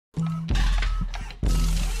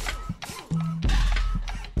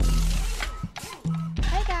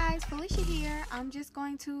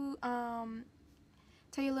going to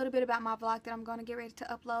tell you a little bit about my vlog that I'm going to get ready to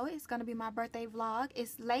upload. It's going to be my birthday vlog.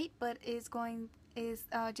 It's late, but it's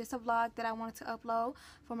just a vlog that I wanted to upload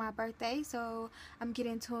for my birthday. So I'm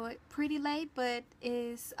getting to it pretty late, but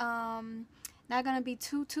it's not going to be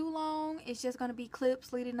too long. It's just going to be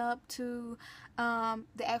clips leading up to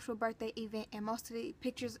the actual birthday event, and most of the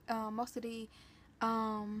pictures,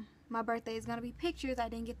 my birthday is going to be pictures. I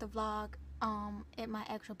didn't get the vlog at my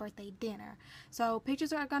actual birthday dinner, so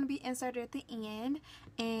pictures are going to be inserted at the end,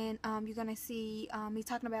 and you're going to see me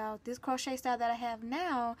talking about this crochet style that I have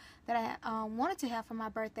now that I wanted to have for my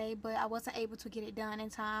birthday, but I wasn't able to get it done in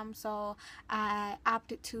time, so I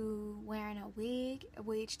opted to wearing a wig,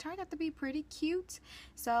 which turned out to be pretty cute.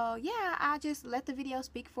 So yeah, I'll just let the video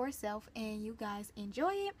speak for itself and you guys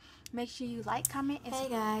enjoy it. Make sure you like, comment, and hey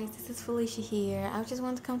guys, this is Felicia here. I just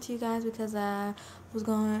wanted to come to you guys because I was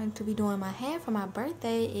going to be doing my hair for my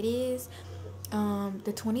birthday. It is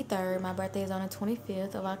the 23rd. My birthday is on the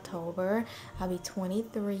 25th of October. I'll be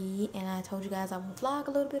 23, and I told you guys I would vlog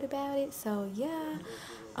a little bit about it. So yeah,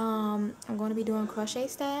 I'm going to be doing crochet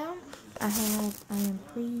style. I am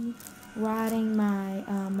pre-rodding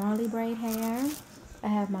my Marley braid hair. I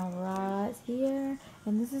have my rods here,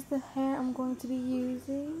 and this is the hair I'm going to be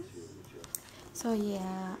using. So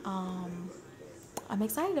yeah, I'm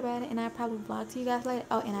excited about it, and I'll probably vlog to you guys later.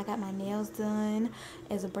 Oh, and I got my nails done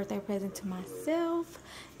as a birthday present to myself,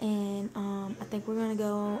 and I think we're gonna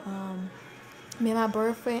go. Me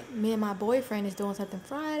and my boyfriend is doing something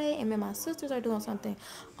Friday, and me and my sisters are doing something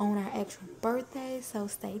on our actual birthday. So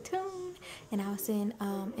stay tuned, and I will send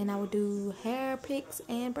and I will do hair pics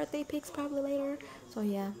and birthday pics probably later. So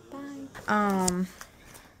yeah, bye.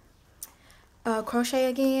 Crochet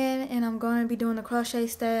again, and I'm going to be doing the crochet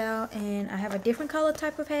style, and I have a different color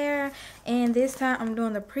type of hair, and this time I'm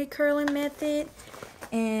doing the pre-curling method.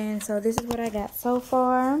 And so this is what I got so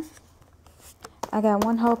far. I got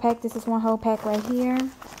one whole pack. This is one whole pack right here,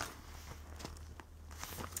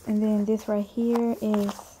 and then this right here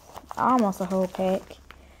is almost a whole pack,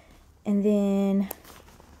 and then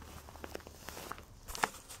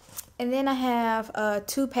I have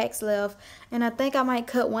 2 packs left, and I think I might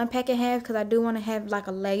cut one pack in half because I do want to have like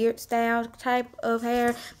a layered style type of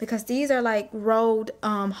hair, because these are like rolled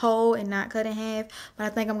whole and not cut in half. But I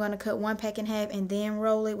think I'm going to cut one pack in half and then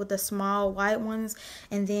roll it with the small white ones,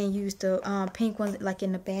 and then use the pink ones like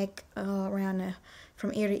in the back around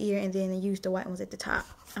from ear to ear, and then use the white ones at the top.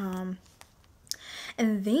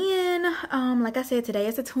 And then, like I said, today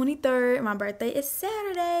is the 23rd. My birthday is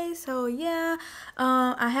Saturday. So, yeah,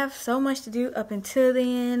 I have so much to do up until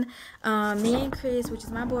then. Me and Chris, which is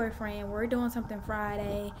my boyfriend, we're doing something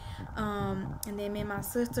Friday. And then me and my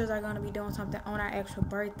sisters are going to be doing something on our actual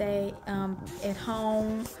birthday at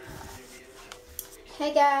home.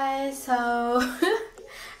 Hey, guys. So,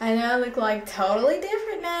 I know I look like totally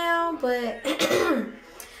different now, but...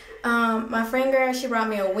 my friend girl, she brought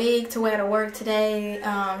me a wig to wear to work today,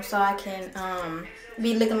 so I can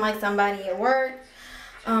be looking like somebody at work.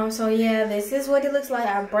 So yeah, this is what it looks like.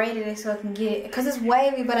 I braided it so I can get it, because it's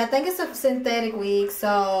wavy, but I think it's a synthetic wig,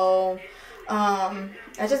 so I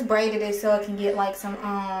just braided it so I can get like some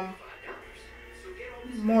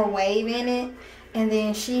more wave in it. And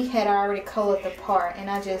then she had already colored the part,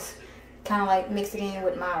 and I just kind of like mixed it in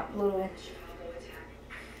with my little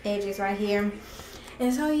edges right here.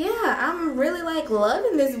 And so yeah, I'm really like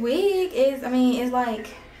loving this wig. It's like,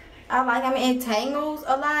 it tangles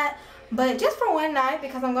a lot, but just for one night,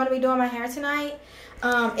 because I'm going to be doing my hair tonight,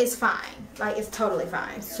 it's fine. Like, it's totally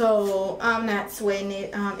fine. So I'm not sweating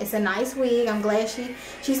it. It's a nice wig. I'm glad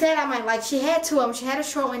she said I might like, she had 2 of them. She had a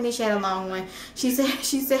short one, then she had a long one. She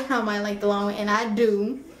said I might like the long one, and I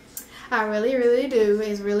do. I really, really do.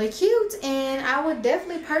 It's really cute, and I would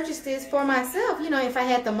definitely purchase this for myself, you know, if I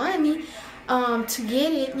had the money to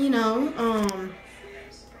get it, you know.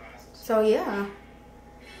 So yeah,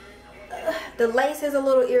 the lace is a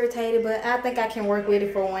little irritated, but I think I can work with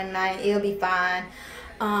it for one night. It'll be fine.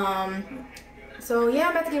 So yeah,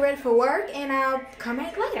 I'm about to get ready for work, and I'll come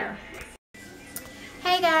back later.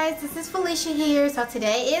 Hey guys, this is Felicia here. So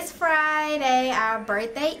today is Friday, our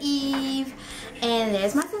birthday eve, and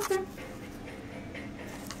there's my sister.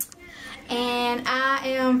 And I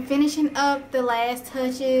am finishing up the last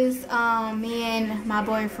touches. Me and my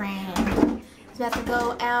boyfriend is about to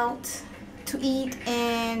go out to eat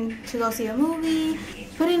and to go see a movie.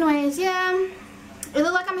 But anyways, yeah, it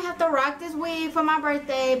looks like I'm gonna have to rock this wig for my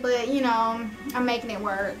birthday, but you know, I'm making it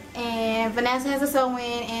work. And Vanessa has a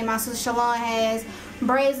sew-in, and my sister Shalon has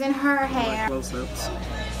braids in her hair. Close-ups.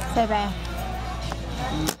 Say bye.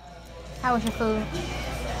 How was your food?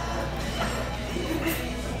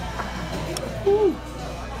 Ooh.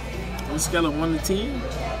 On a scale of 1 to 10?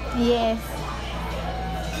 Yes.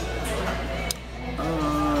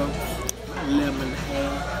 11 and a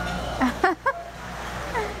half.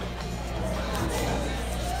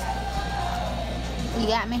 You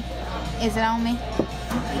got me? Is it on me?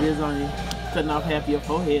 It is on you. Cutting off half your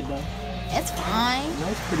forehead though. It's fine. No,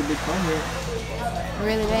 it's a pretty big forehead.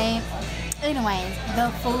 Really, babe? Anyways,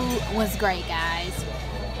 the food was great, guys.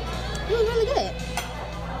 It was really good.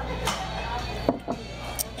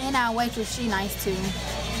 And our waitress, she nice too.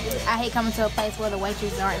 I hate coming to a place where the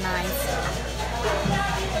waitresses aren't nice.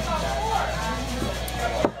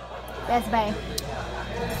 That's babe.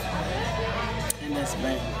 And that's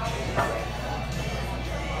bad.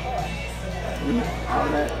 All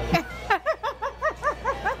that.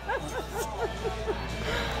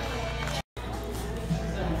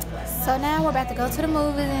 So now we're about to go to the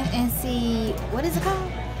movies and see, what is it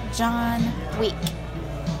called? John Wick.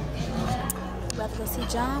 We're about to go see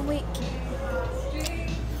John Wick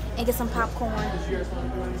and get some popcorn.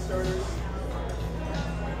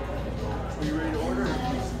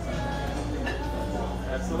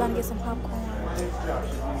 We're gonna get some popcorn.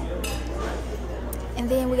 And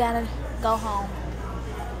then we gotta go home.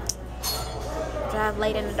 Drive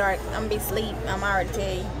late in the dark. I'm gonna be asleep. I'm already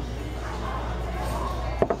tell you.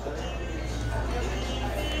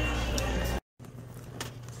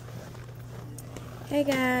 Hey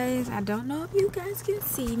guys, I don't know if you guys can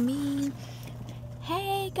see me.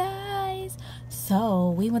 Hey guys,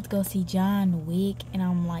 so we went to go see John Wick, and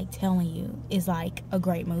I'm like telling you, it's like a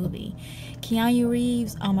great movie. Keanu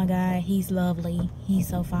Reeves, oh my god, he's lovely. He's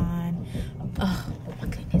so fine. Oh my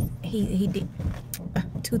goodness, he did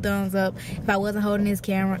 2 thumbs up. If I wasn't holding his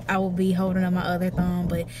camera, I would be holding up my other thumb.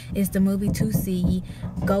 But it's the movie to see.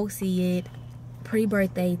 Go see it.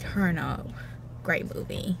 Pre-birthday turn up. Great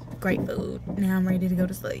movie, great food. Now I'm ready to go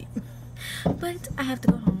to sleep, but I have to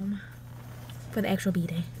go home for the actual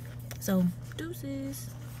B-day. So deuces.